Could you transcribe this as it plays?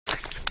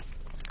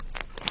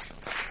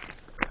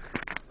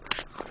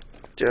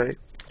Joey,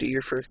 do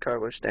your first car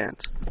wash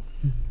dance.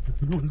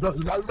 An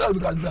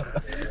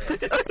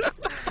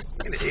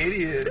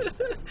idiot.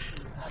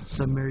 That's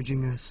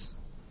submerging us.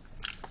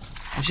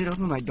 I should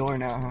open my door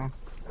now, huh?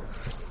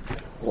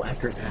 Whack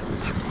her ass.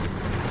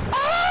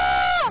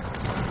 Ah!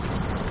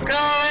 Go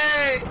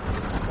away!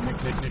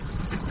 Nick.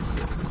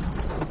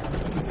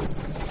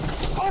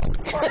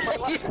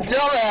 You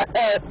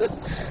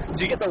dumbass! Did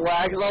you get the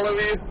wax all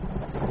over you?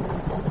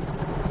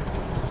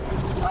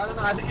 I don't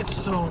know, I think it's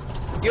so...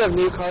 You have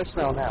new car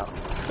smell now.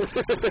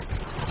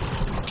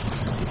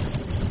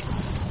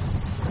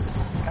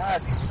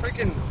 God, these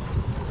freaking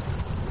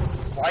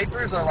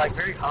wipers are like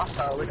very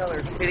hostile. Look how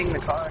they're hitting the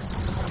car.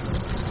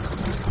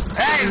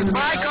 Hey,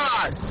 my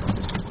car!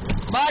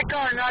 My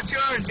car, not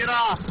yours. Get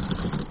off.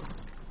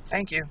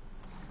 Thank you.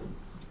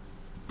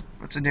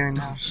 What's it doing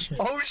now?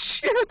 Oh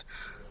shit!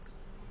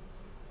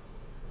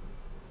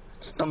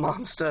 It's the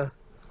monster.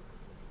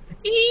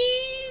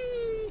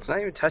 It's not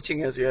even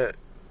touching us yet.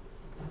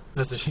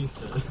 That's what she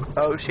said.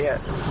 Oh shit.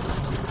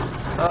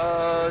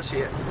 Oh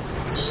shit.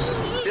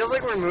 Feels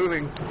like we're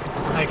moving.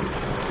 Like...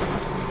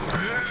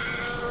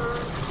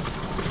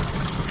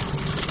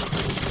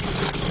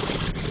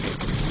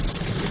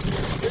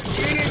 It's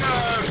eating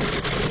us!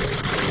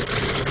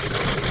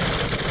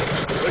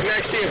 Look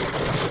next to you.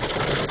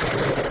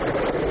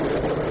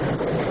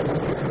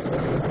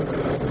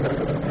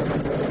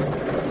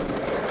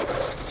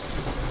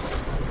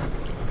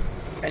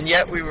 And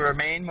yet we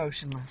remain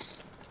motionless.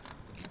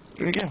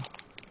 Here we go.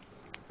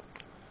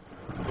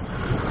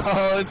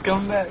 Oh, it's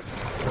coming back.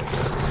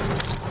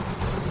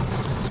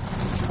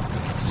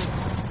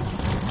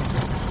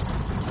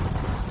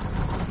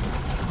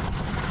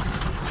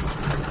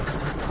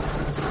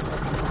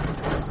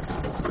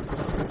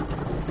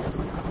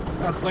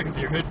 It's like if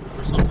your hood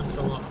or something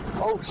fell off.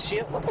 Oh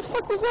shit, what the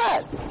fuck was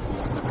that?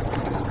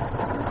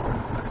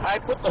 I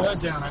put the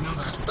hood down, I know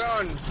that.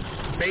 Throwing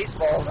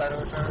baseballs at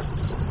her car.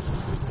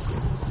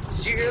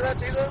 Did you hear that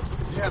too though?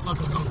 Yeah, look.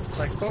 It's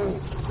like boom.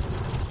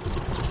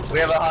 We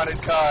have a haunted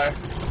car.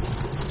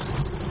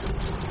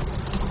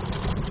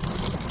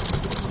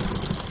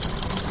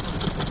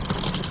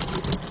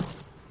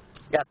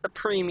 Got the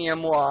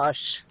premium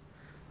wash.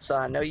 So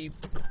I know you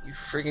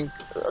freaking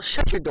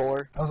shut your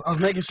door. I was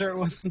making sure it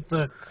wasn't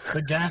the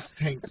gas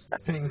tank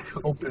thing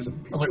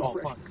open. I was like, oh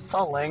fuck. It's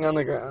all laying on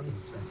the ground.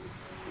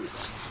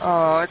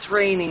 Oh, it's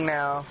raining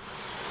now.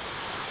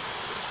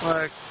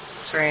 Look,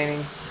 it's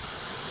raining.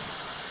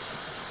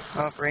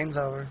 Oh, rain's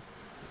over.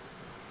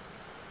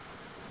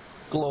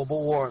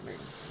 Global warming,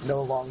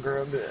 no longer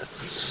a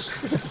myth.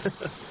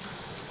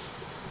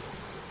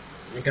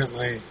 I got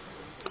my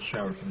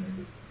shower from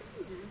there.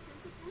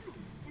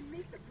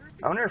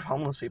 I wonder if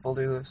homeless people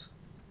do this.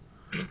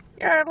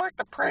 Yeah, I'd like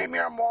the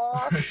premium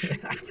wash. Wait,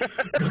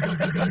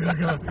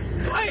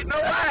 no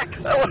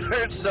wax! That would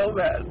hurt so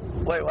bad.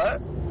 Wait, what?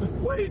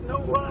 Wait, no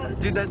what?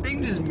 Dude, that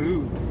thing just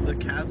moved. The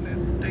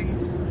cabinet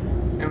things.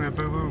 It went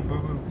boom, boom,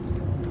 boom, boom.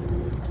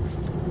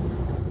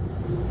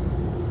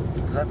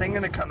 Is that thing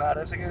gonna come at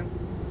us again?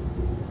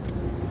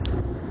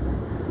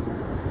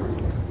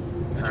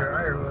 The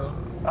dryer will.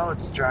 Oh,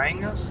 it's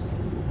drying us?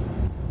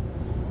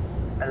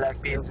 I like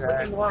being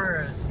dried.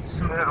 Water.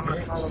 I'm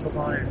gonna follow the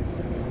water.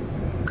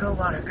 Go,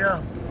 water,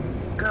 go.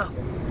 Go.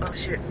 Oh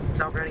shit,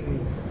 it's outrunning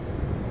me.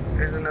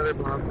 Here's another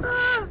blob.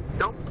 Ah,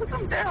 don't put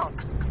them down.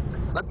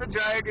 Let the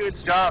dryer do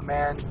its job,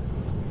 man.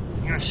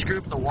 You're gonna screw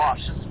up the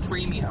wash. This is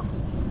premium.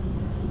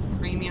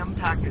 Premium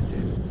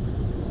packaging.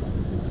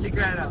 Stick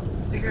your head out.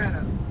 Stick your head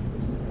out.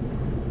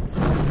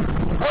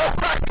 Oh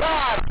my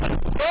god!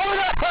 Oh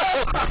no!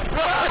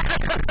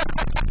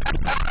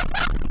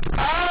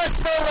 Oh, it's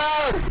so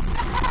loud!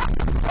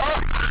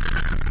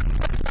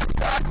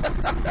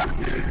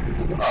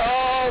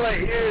 Oh, my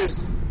ears!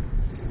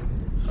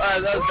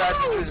 Alright, that was a bad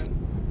decision.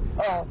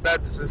 Oh, bad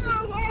decision.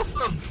 That was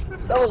awesome!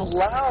 That was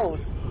loud!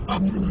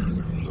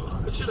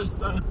 I should have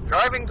done.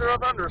 Driving through a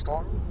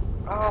thunderstorm.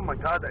 Oh my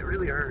god, that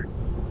really hurt.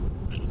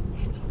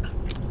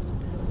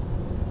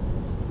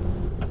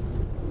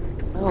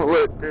 Oh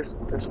look, there's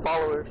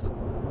followers.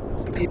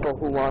 People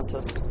who want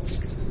us.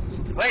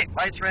 Wait,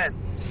 light's red.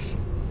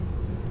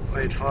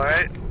 Wait for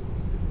it.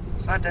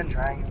 It's not done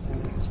drying us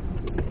anyways.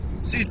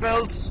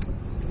 Seatbelts!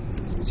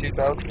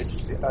 Seatbelt?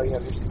 Oh, you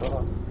have your seatbelt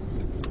on.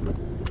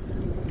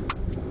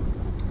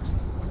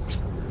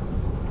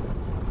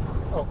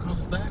 Oh,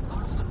 comes back?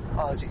 Awesome.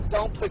 Oh, gee,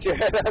 don't put your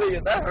head out of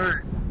you. That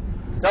hurt.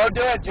 Don't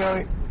do it,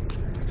 Joey.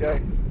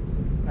 Joey.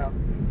 No.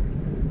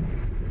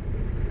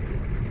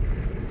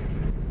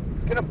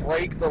 It's gonna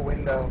break the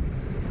window.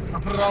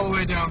 I'll put it all the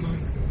way down, man.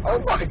 Oh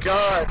my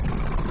god.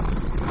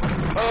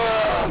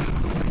 Oh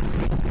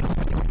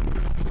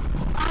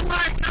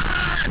my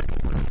god!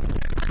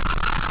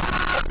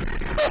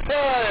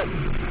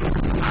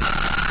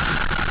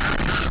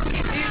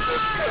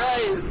 Jesus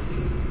Christ.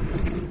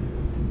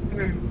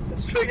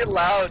 It's freaking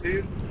loud,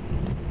 dude.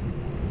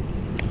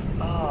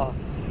 Oh.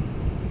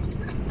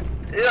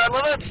 Yeah, I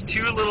love how it's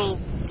two little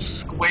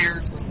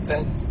squares of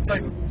fence,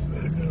 too.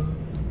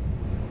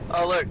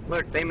 Oh,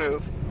 look, they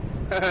move.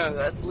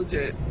 That's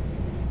legit.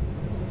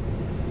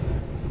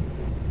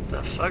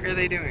 The fuck are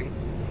they doing?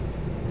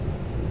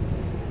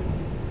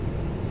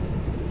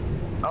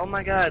 Oh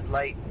my god,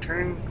 light,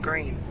 turn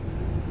green.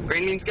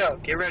 Green means go.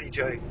 Get ready,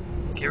 Joey.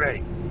 Get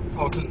ready.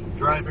 Alton,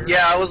 driver.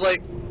 Yeah, I was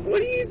like,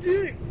 what are you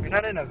doing? You're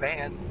not in a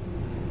van.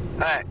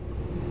 Alright.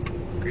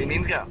 Green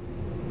means go.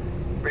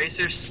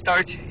 Racers,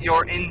 start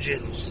your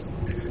engines.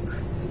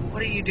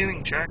 What are you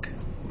doing, Chuck?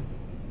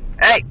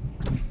 Hey!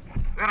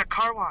 We got a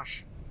car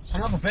wash.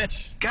 Son of a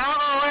bitch. Get out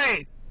of the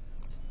way!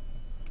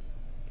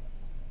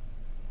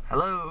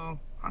 Hello?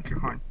 Honk your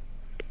horn.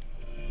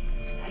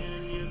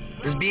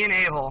 Just be an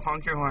a-hole.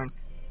 Honk your horn.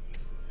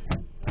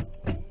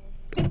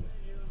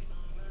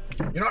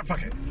 You're not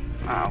fucking.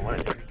 Ah,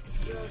 whatever.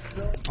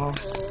 Well,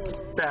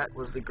 that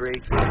was the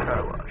great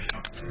car wash.